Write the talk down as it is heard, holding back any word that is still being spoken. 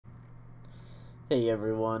Hey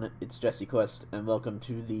everyone, it's JesseQuest, and welcome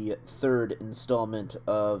to the third installment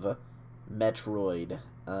of Metroid.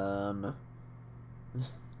 My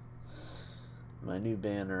new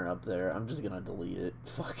banner up there, I'm just gonna delete it.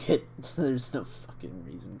 Fuck it. There's no fucking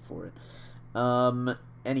reason for it.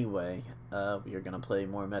 Anyway, we are gonna play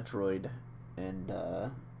more Metroid, and,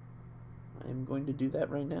 I'm going to do that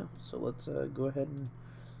right now. So let's, go ahead and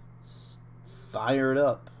fire it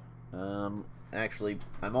up. Actually,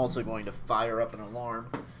 I'm also going to fire up an alarm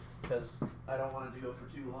because I don't want it to go for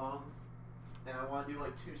too long, and I want to do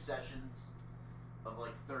like 2 sessions of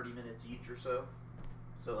like 30 minutes each or so,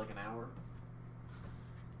 so like an hour.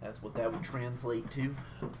 That's what that would translate to.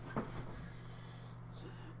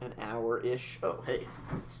 An hour-ish. Oh, hey,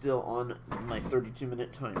 it's still on my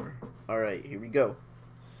 32-minute timer. Alright, here we go.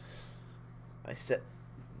 I set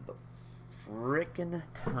the frickin'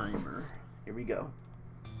 timer. Here we go.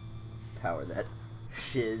 Power that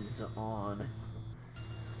shiz on.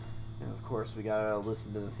 And of course we gotta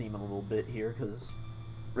listen to the theme a little bit here, because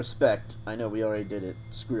respect, I know we already did it,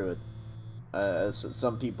 screw it.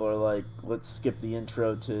 Some people are like, let's skip the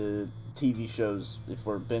intro to TV shows if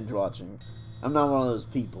we're binge watching. I'm not one of those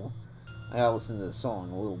people. I gotta listen to the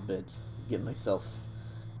song a little bit, get myself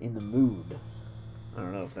in the mood. I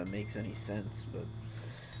don't know if that makes any sense, but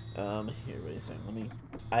here, wait a second,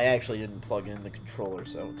 I actually didn't plug in the controller,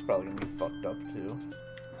 so it's probably gonna be fucked up, too.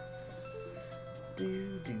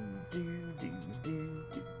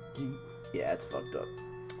 Yeah, it's fucked up.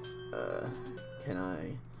 Can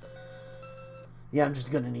I... Yeah, I'm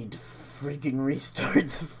just gonna need to freaking restart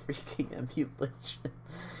the freaking emulation.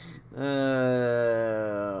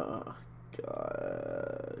 Oh,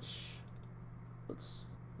 gosh. Let's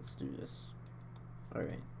do this.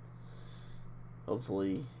 Alright.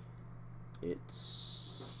 Hopefully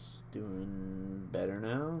it's doing better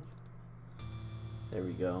now. There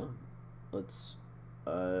we go. Let's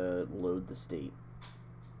load the state.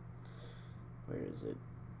 Where is it?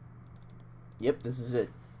 Yep, this is it.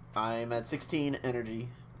 I'm at 16 energy,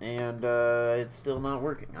 and it's still not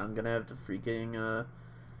working. I'm gonna have to freaking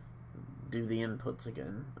do the inputs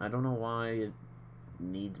again. I don't know why it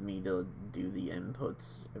needs me to do the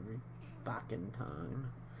inputs every fucking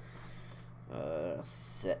time.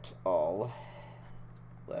 Set all.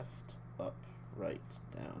 Left, up, right,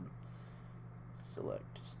 down.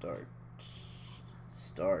 Select, start.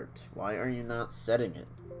 Start. Why are you not setting it?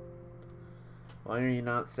 Why are you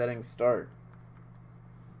not setting start?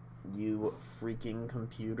 You freaking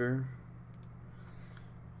computer.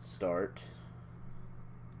 Start.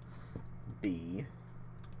 B.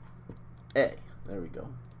 A. There we go.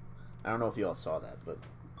 I don't know if you all saw that, but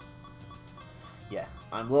yeah,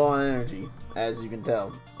 I'm low on energy, as you can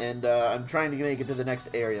tell, and I'm trying to make it to the next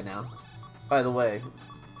area now. By the way,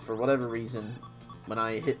 for whatever reason, when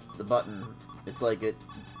I hit the button, it's like it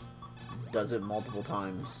does it multiple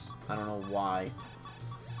times. I don't know why.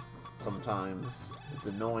 Sometimes it's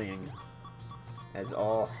annoying as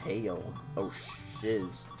all hail. Oh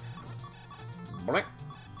shiz. Blech.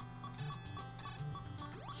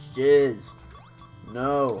 Shiz.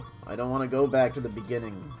 No, I don't want to go back to the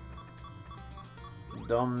beginning.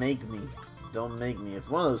 Don't make me. Don't make me. If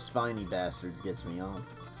one of those spiny bastards gets me, I'll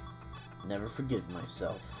never forgive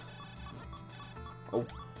myself. Oh,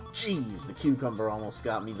 jeez. The cucumber almost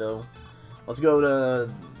got me, though. Let's go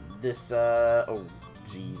to this, oh,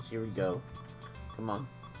 jeez. Here we go. Come on.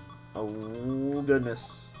 Oh,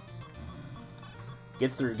 goodness.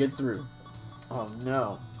 Get through. Get through. Oh,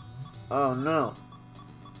 no. Oh, no.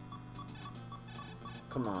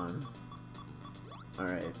 Come on.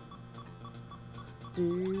 Alright.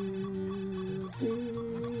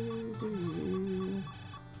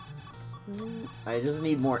 I just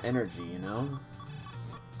need more energy, you know?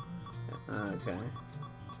 Okay.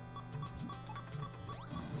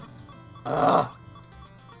 Ah!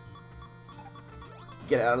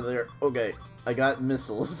 Get out of there. Okay, I got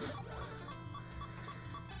missiles.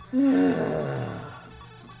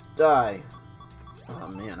 Die. Oh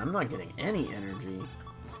man, I'm not getting any energy.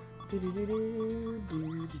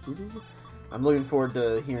 I'm looking forward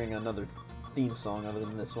to hearing another theme song other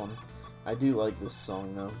than this one. I do like this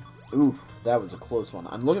song, though. Ooh, that was a close one.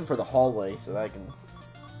 I'm looking for the hallway so that I can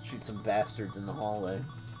shoot some bastards in the hallway.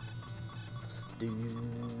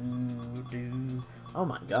 Oh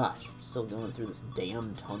my gosh, I'm still going through this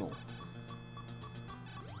damn tunnel.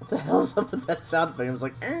 What the hell's up with that sound effect? I was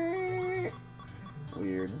like,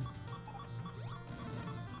 weird.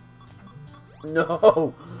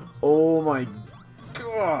 No! Oh my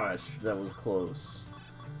gosh, that was close.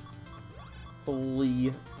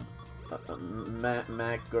 Holy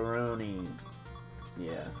macaroni.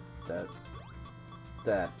 Yeah, that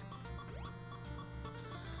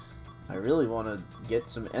I really want to get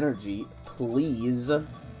some energy, please. Dang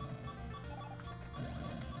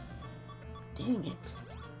it.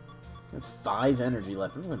 I have 5 energy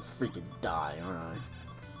left. I'm gonna freaking die, aren't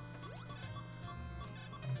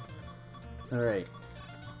I? Alright.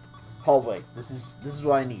 Hallway. This is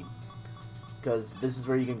what I need. Because this is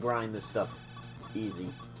where you can grind this stuff easy.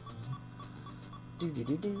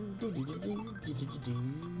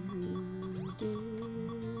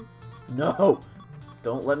 No!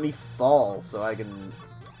 Don't let me fall so I can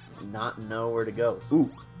not know where to go. Ooh!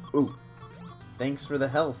 Ooh! Thanks for the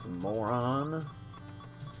health, moron.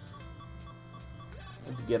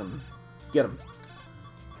 Let's get him. Get him.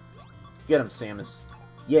 Get him, Samus.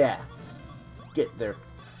 Yeah! Get their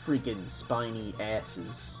freaking spiny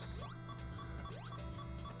asses.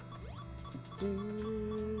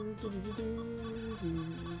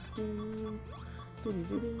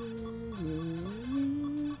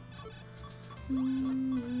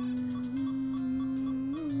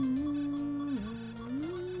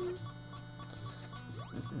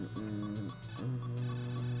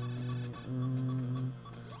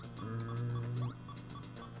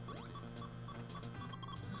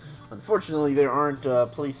 Unfortunately, there aren't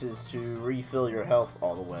places to refill your health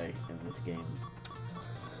all the way in this game.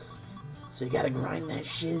 So you gotta grind that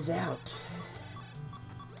shiz out.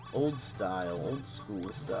 Old style, old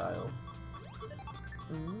school style.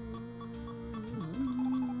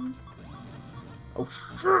 Oh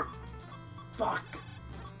shit! Fuck!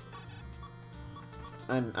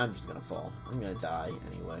 I'm just gonna fall. I'm gonna die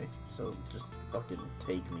anyway. So just fucking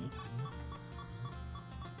take me.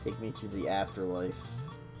 Take me to the afterlife.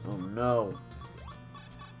 Oh no.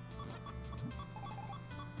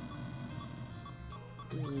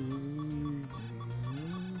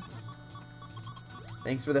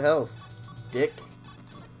 Thanks for the health, dick.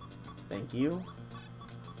 Thank you.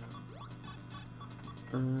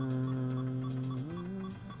 Oh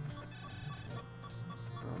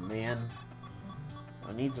man.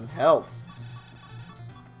 I need some health.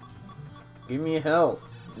 Give me health.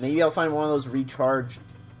 Maybe I'll find one of those recharge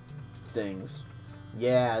things.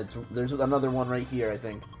 Yeah, there's another one right here, I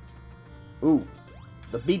think. Ooh.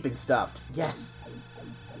 The beeping stopped. Yes.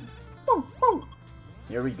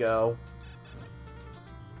 Here we go.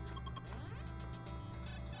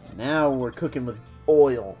 Now we're cooking with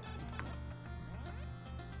oil.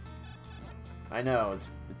 I know,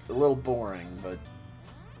 it's a little boring, but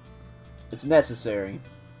it's necessary.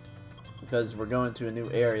 Because we're going to a new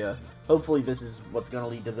area. Hopefully this is what's going to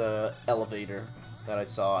lead to the elevator that I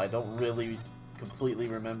saw. I don't really completely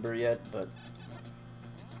remember yet, but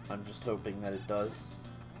I'm just hoping that it does.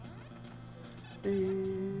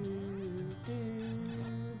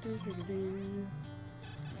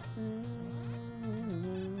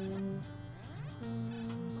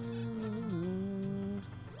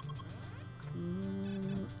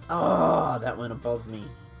 Ah, that went above me.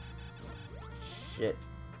 Shit.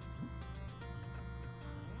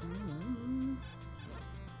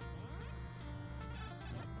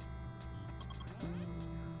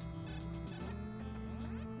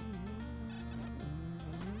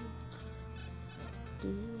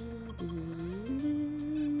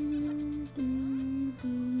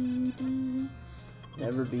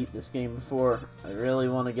 Never beat this game before. I really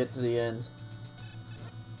want to get to the end.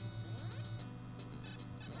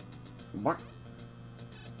 What?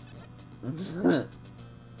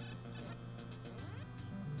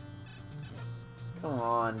 Come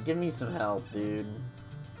on, give me some health, dude.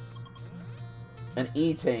 An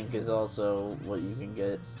E-tank is also what you can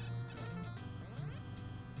get.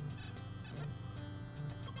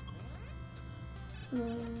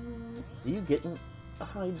 Do you get a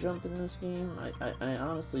high jump in this game? I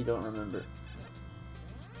honestly don't remember.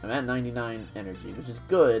 I'm at 99 energy, which is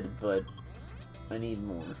good, but I need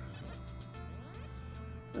more.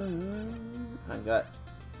 I've got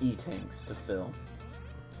E-tanks to fill.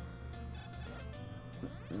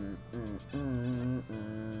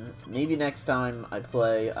 Maybe next time I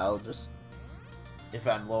play, I'll just... If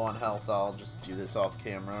I'm low on health, I'll just do this off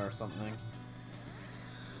camera or something.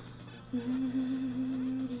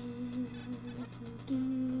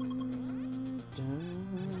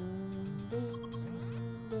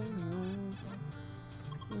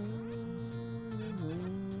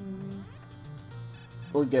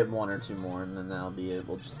 We'll get 1 or 2 more, and then that'll be it.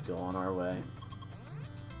 We'll just go on our way.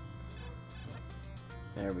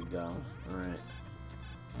 There we go. Alright.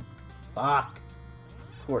 Fuck!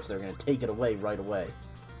 Of course, they're gonna take it away right away.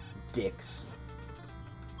 Dicks.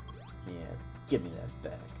 Yeah, give me that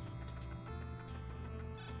back.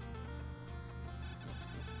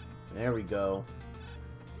 There we go.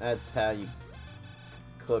 That's how you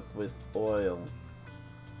cook with oil.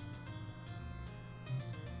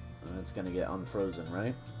 And it's gonna get unfrozen,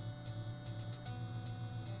 right?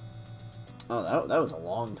 Oh, that was a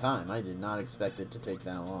long time. I did not expect it to take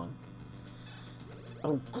that long.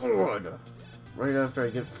 Oh, God! Right after I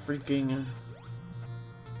get freaking...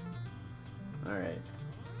 Alright.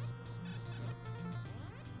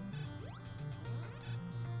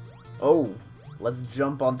 Oh! Let's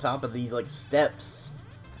jump on top of these, like, steps.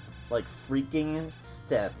 Like, freaking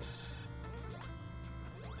steps.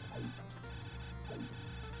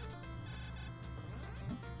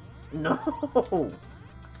 No!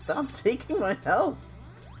 Stop taking my health!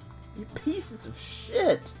 You pieces of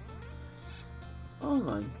shit! Oh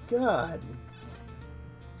my god.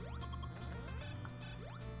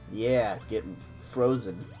 Yeah, get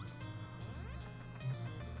frozen.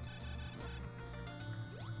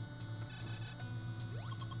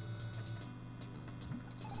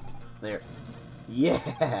 There.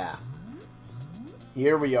 Yeah!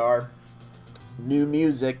 Here we are. New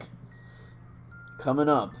music. Coming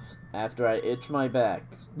up after I itch my back.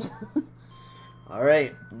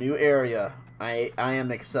 Alright, new area. I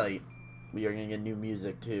am excited. We are gonna get new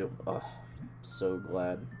music too. Oh, so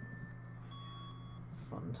glad.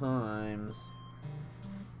 Fun times.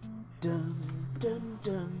 Dun, dun,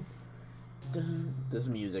 dun, dun. This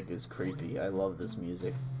music is creepy. I love this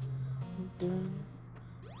music. Dun,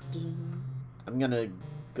 dun. I'm gonna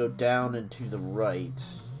go down and to the right.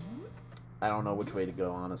 I don't know which way to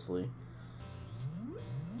go, honestly.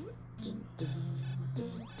 Dun, dun,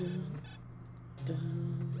 dun, dun,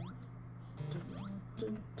 dun,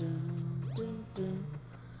 dun, dun, dun, dun,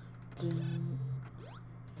 dun.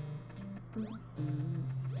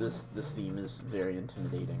 This theme is very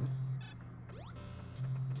intimidating.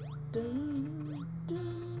 Dun,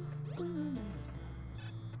 dun, dun.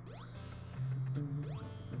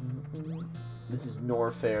 This is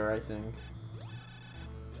Norfair, I think.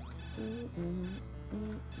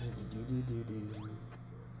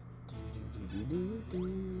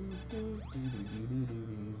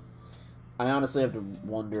 I honestly have to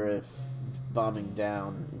wonder if bombing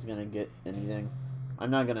down is gonna get anything. I'm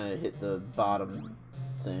not gonna hit the bottom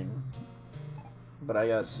thing, but I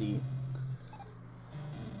gotta see.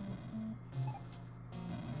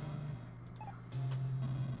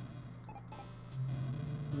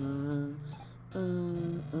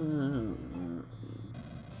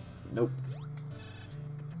 Nope.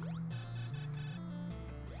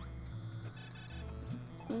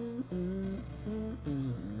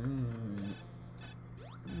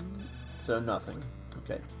 So nothing.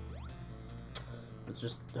 Okay. I was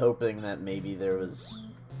just hoping that maybe there was...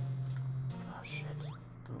 Oh, shit.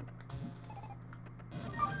 Oh.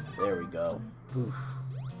 There we go. Oof.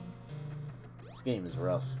 This game is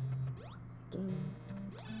rough. Dun,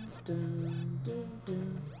 dun, dun,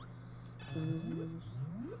 dun.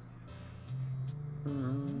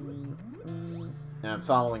 And I'm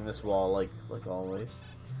following this wall like always.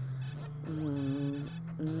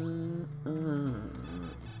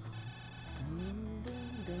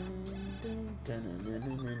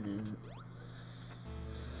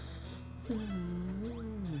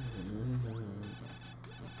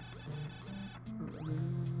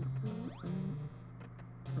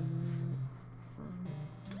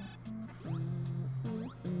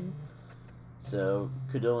 So,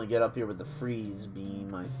 could only get up here with the freeze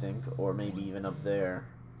beam, I think, or maybe even up there.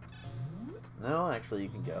 No, actually, you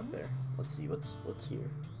can get up there. Let's see what's here.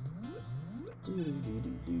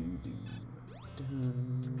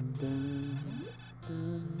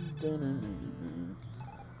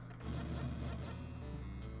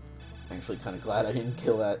 Actually, kind of glad I didn't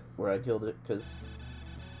kill that where I killed it, because...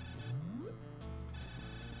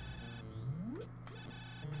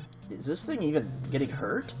 Is this thing even getting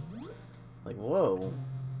hurt? Like, whoa.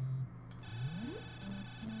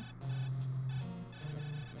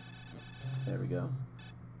 There we go.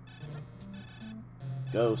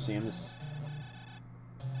 Go, Samus.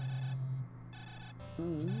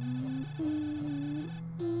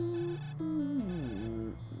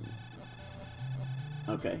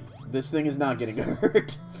 Okay. This thing is not getting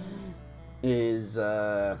hurt. Is,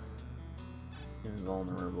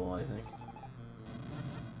 invulnerable, I think.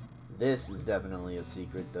 This is definitely a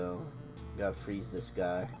secret, though. Gotta freeze this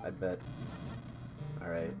guy, I bet.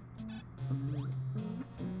 Alright.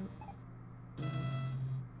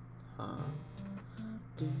 Huh.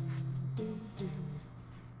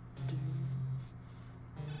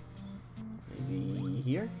 Maybe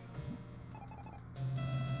here?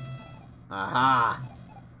 Aha!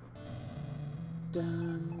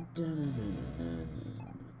 Dun, dun, dun,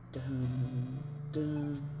 dun,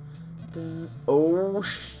 dun, dun. Oh,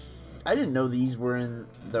 I didn't know these were in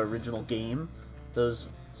the original game. Those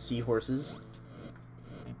seahorses.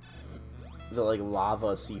 the like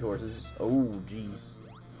lava seahorses. Oh, jeez.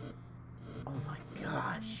 Oh my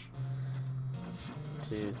gosh.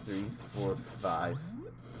 2, 3, 4, 5.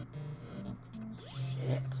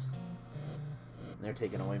 Shit. They're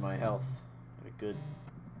taking away my health at a good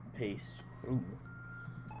pace. Ooh.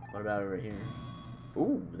 What about over here?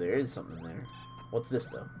 Ooh, there is something there. What's this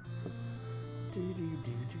though?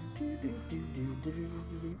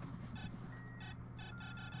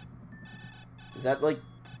 Is that like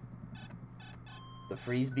the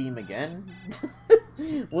freeze beam again?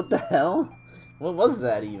 What the hell? What was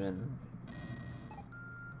that even?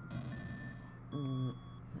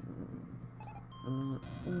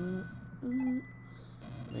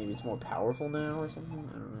 Maybe it's more powerful now or something?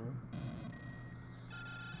 I don't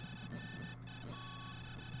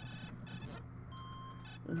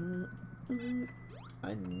know.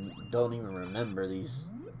 I don't even remember these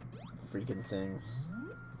freaking things.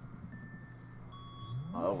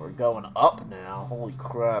 Oh, we're going up now. Holy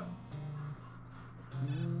crap.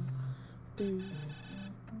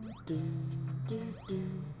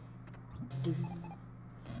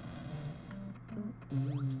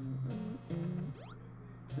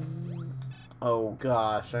 Oh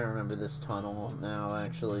gosh, I remember this tunnel now,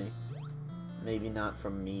 actually. Maybe not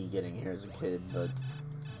from me getting here as a kid, but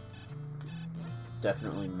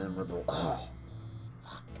definitely memorable. Oh,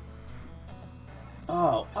 fuck.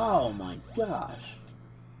 Oh my gosh.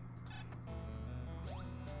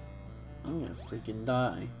 I'm gonna freaking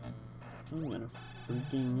die. I'm gonna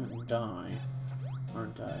freaking die.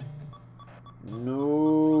 Aren't I?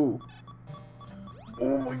 No!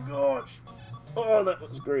 Oh my gosh! Oh, that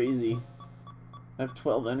was crazy. I have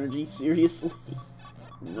 12 energy? Seriously?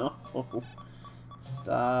 No.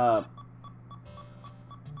 Stop.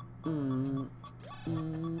 Can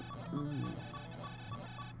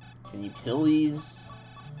you kill these?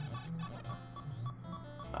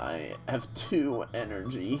 I have 2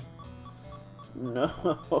 energy. No.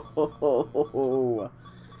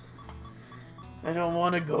 I don't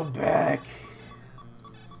want to go back.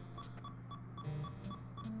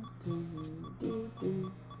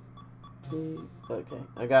 Okay,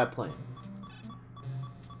 I got a plan.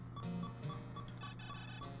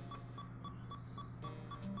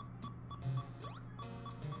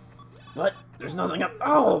 What? There's nothing up.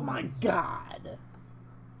 Oh my god!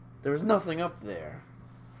 There was nothing up there.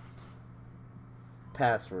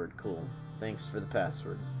 Password, cool. Thanks for the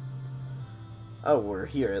password. Oh, we're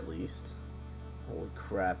here at least. Holy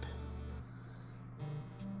crap.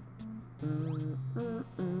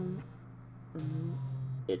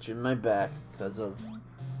 Itching my back because of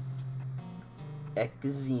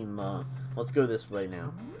eczema. Let's go this way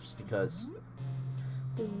now, just because.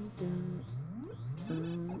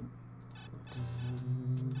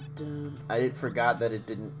 I forgot that it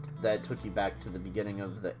didn't. That it took you back to the beginning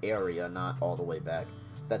of the area, not all the way back.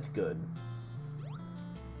 That's good.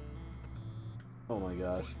 Oh my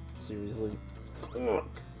gosh! Seriously. Ugh.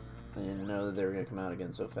 I didn't know that they were gonna come out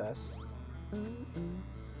again so fast.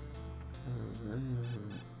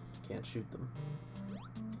 Can't shoot them.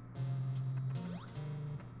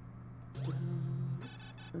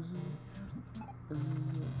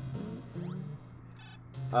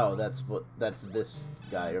 Oh, that's this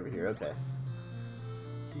guy over here. Okay.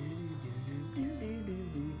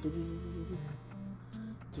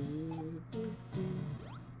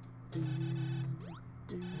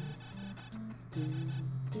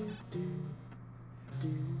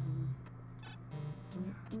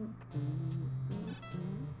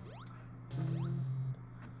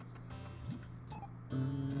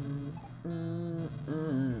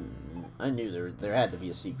 I knew there had to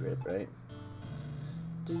be a secret, right?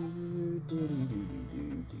 It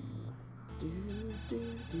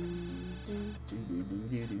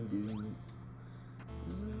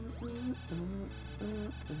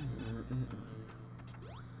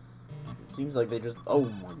seems like they just. Oh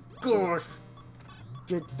my gosh!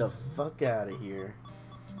 Get the fuck out of here!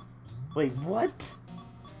 Wait, what?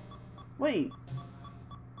 Wait.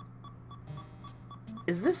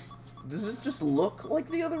 Does this just look like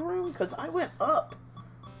the other room? Because I went up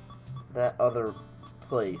that other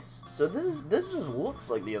place. So this just looks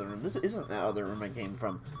like the other room. This isn't that other room I came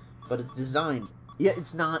from. But it's designed. Yeah,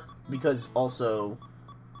 it's not, because also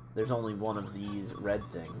there's only one of these red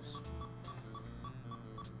things.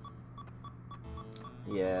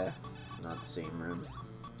 Yeah, it's not the same room.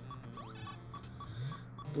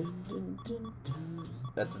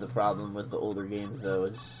 That's the problem with the older games, though,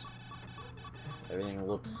 is everything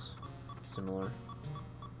looks similar.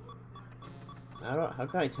 How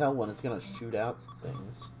can I tell when it's gonna shoot out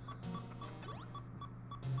things?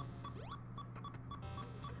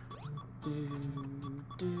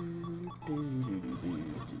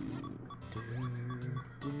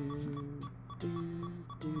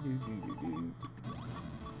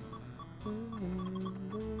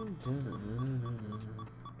 Oh,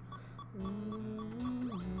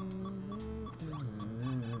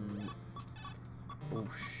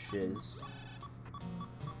 shiz.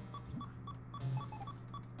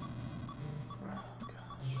 Oh,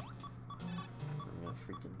 gosh. I'm gonna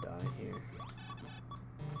freaking die here.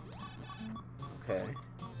 Okay.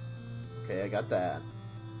 Okay, I got that.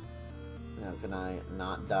 Now can I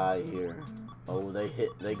not die here? Oh,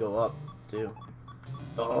 they go up, too.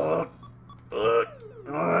 Fuck!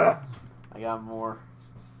 I got more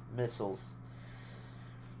missiles.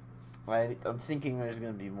 I'm thinking there's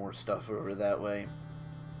gonna be more stuff over that way.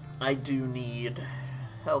 I do need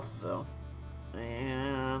health, though.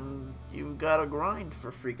 And you gotta grind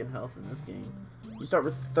for freaking health in this game. You start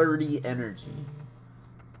with 30 energy.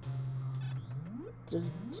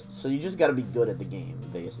 So you just gotta be good at the game,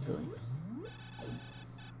 basically.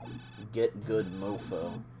 Get good,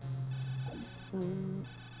 mofo.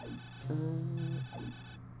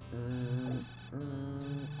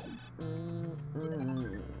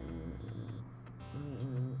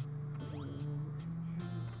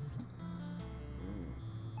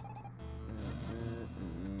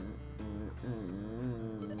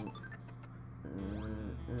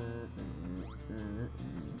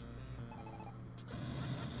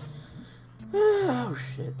 Oh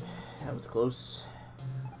shit, that was close.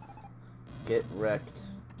 Get wrecked,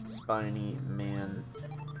 spiny man.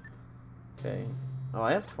 Okay. Oh,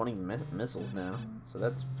 I have 20 missiles now, so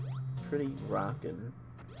that's pretty rockin'.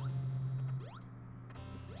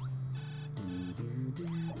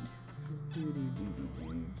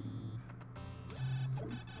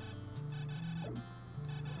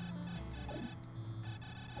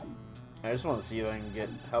 I just want to see if I can get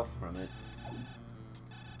health from it.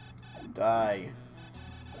 Die.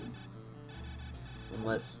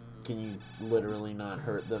 Unless, can you literally not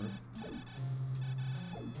hurt them?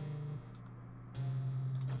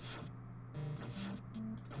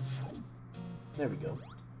 There we go.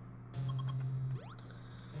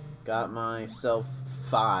 Got myself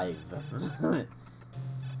 5.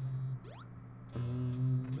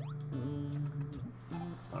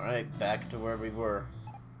 Alright, back to where we were.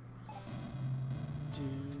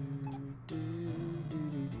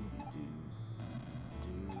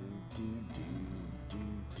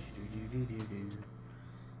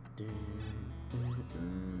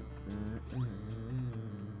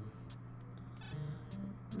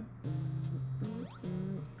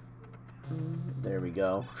 There we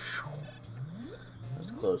go. That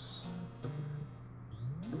was close.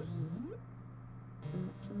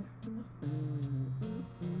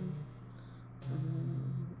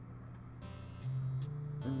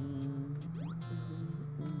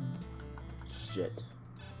 Shit.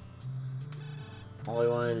 All I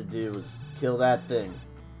wanted to do was kill that thing.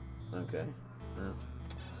 Okay. Well,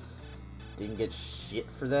 didn't get shit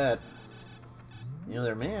for that. You know,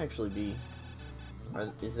 there may actually be...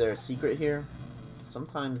 is there a secret here?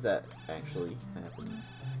 Sometimes that actually happens.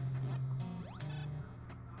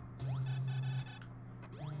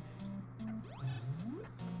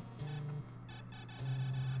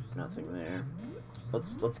 Nothing there.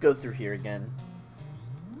 Let's go through here again.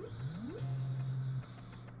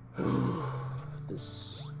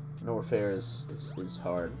 This warfare is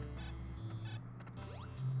hard.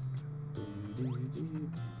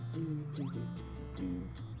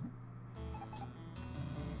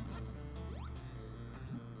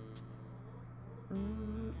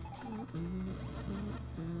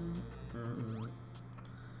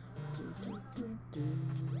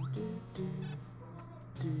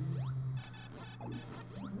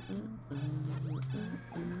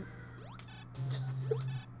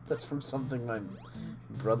 That's from something my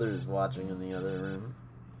brother is watching in the other room.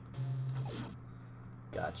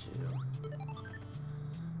 Got you.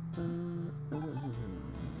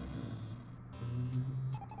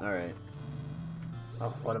 Alright.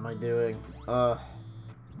 Oh, what am I doing? Can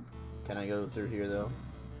I go through here though?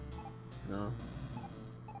 No?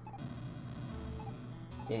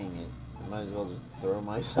 Dang it. I might as well just throw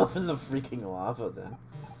myself in the freaking lava then.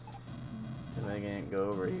 If I can't go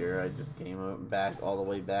over here, I just came back all the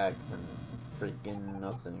way back for freaking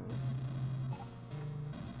nothing.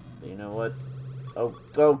 But you know what?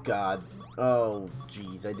 Oh god. Oh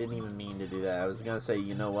jeez, I didn't even mean to do that. I was gonna say,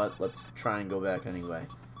 you know what? Let's try and go back anyway.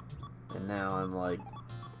 And now I'm like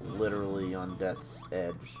literally on death's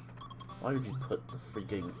edge. Why would you put the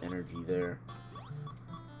freaking energy there?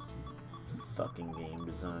 Fucking game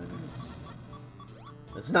designers.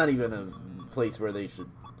 It's not even a place where they should.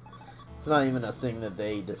 It's not even a thing that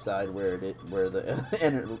they decide where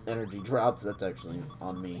the energy drops. That's actually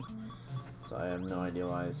on me. So I have no idea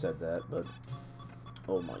why I said that, but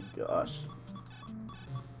oh my gosh.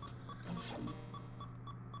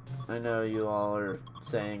 I know you all are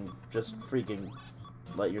saying, just freaking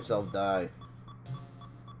let yourself die.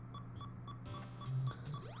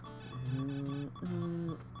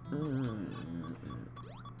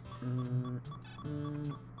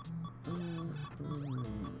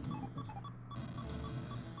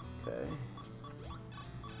 Okay.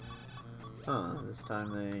 Huh, this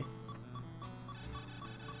time they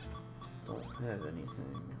don't have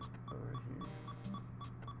anything over here.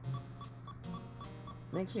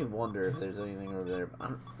 Makes me wonder if there's anything over there, but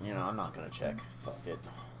I'm not gonna check. Fuck it.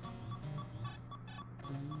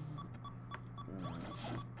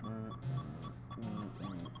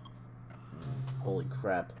 Holy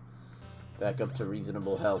crap. Back up to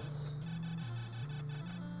reasonable health.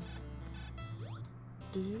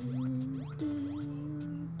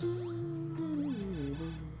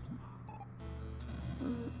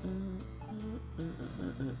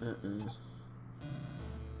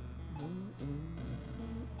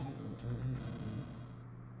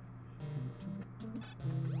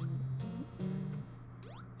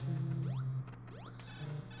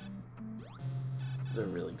 It's a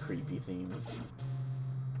really creepy theme.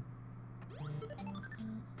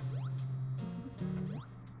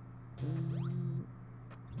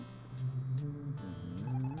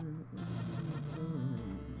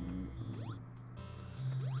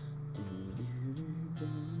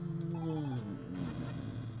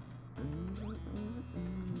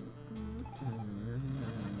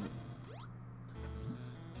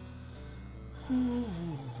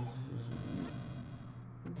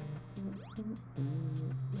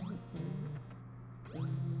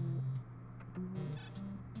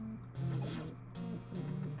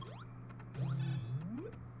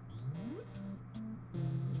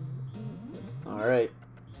 Alright.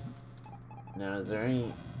 Now, is there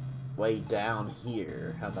any way down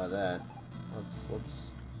here? How about that?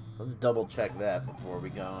 Let's double check that before we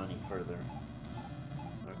go any further.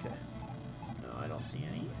 Okay. No, I don't see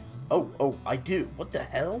any. Oh, I do. What the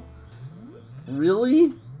hell?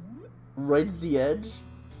 Really? Right at the edge?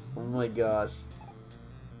 Oh my gosh.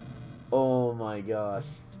 Oh my gosh.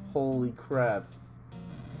 Holy crap.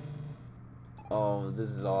 Oh, this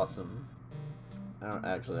is awesome.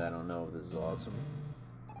 I don't know if this is awesome.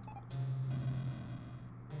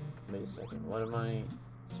 Wait a second, what am I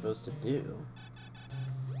supposed to do?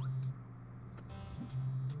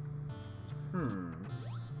 Am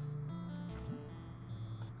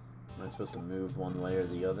I supposed to move one way or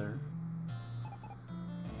the other?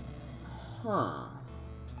 Huh.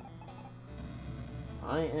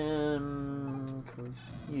 I am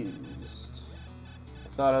confused. I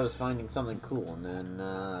thought I was finding something cool, and then,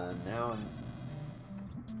 now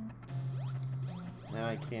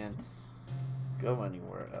I can't go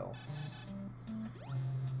anywhere else.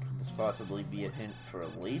 Could this possibly be a hint for a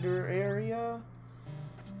later area?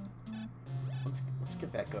 Let's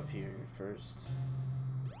get back up here first.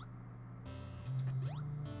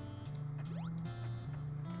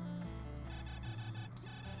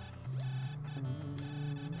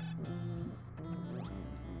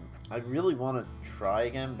 I really want to try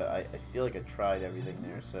again, but I feel like I tried everything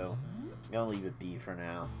there, so I'm gonna leave it be for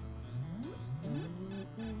now.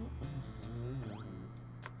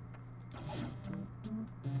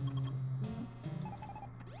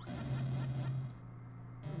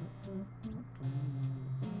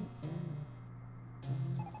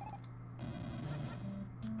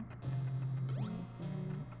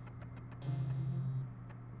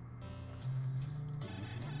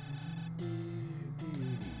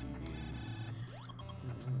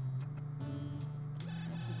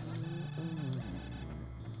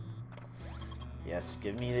 Yes,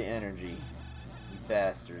 give me the energy, you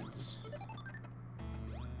bastards.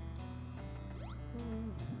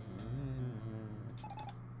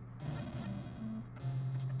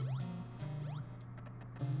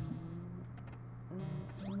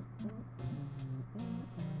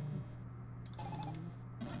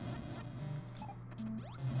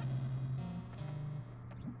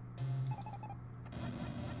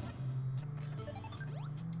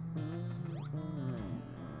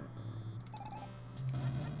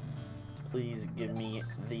 Please give me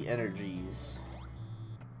the energies.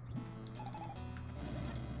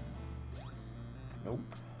 Nope.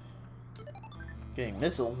 Getting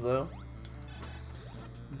missiles, though.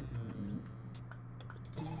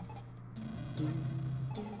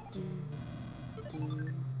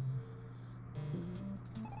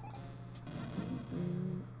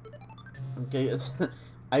 Okay,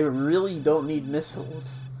 I really don't need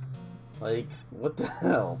missiles. Like, what the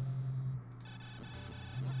hell?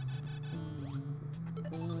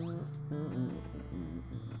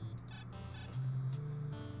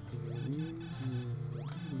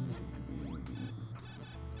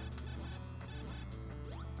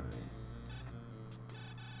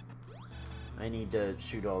 I need to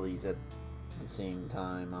shoot all these at the same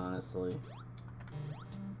time, honestly.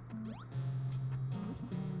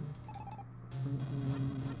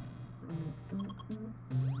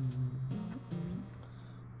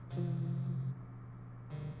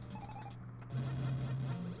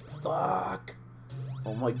 Fuck!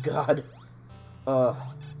 Oh my god.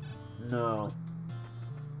 No.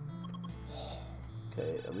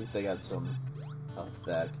 Okay, at least I got some health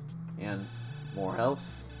back. And more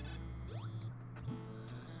health.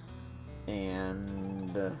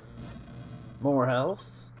 And more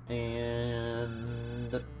health.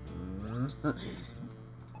 And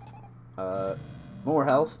more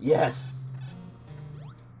health. Yes.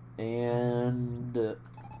 And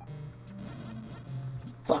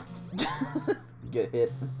fuck. Get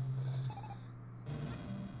hit.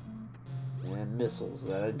 And missiles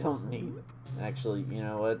that I don't need. Actually, you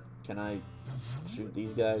know what? Can I shoot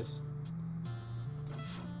these guys?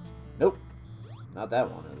 Nope. Not that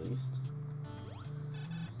one, at least.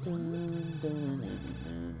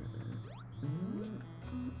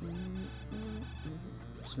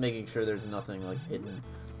 Just making sure there's nothing, like, hidden.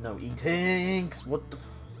 No E-tanks! What the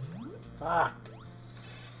fuck?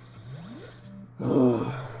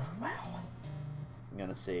 Wow. I'm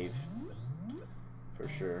gonna save. For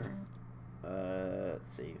sure.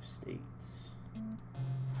 Save states.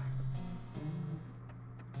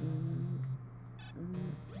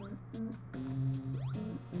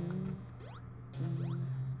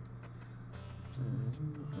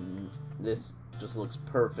 This just looks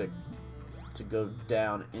perfect to go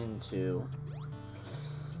down into.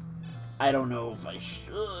 I don't know if I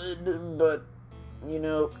should, but you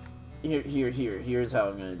know, here's how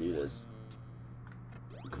I'm gonna do this.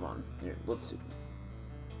 Come on, here, let's see.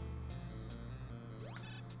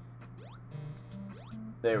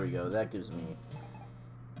 There we go, that gives me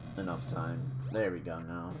enough time. There we go,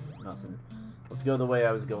 no, nothing. Let's go the way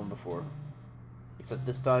I was going before. Except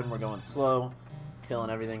this time we're going slow,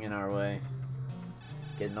 killing everything in our way.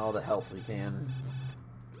 Getting all the health we can.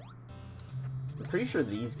 I'm pretty sure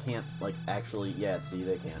these can't, like, actually, yeah, see,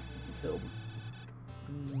 they can't be killed.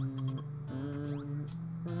 I'm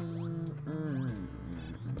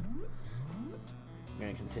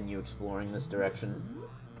gonna continue exploring this direction.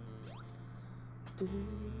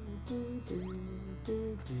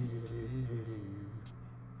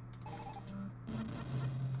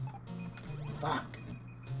 Fuck.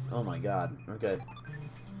 Oh my god. Okay.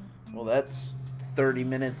 Well, that's 30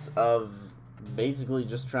 minutes of basically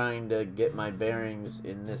just trying to get my bearings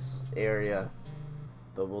in this area.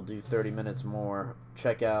 But we'll do 30 minutes more.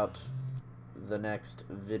 Check out the next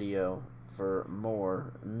video for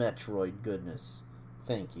more Metroid goodness.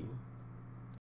 Thank you.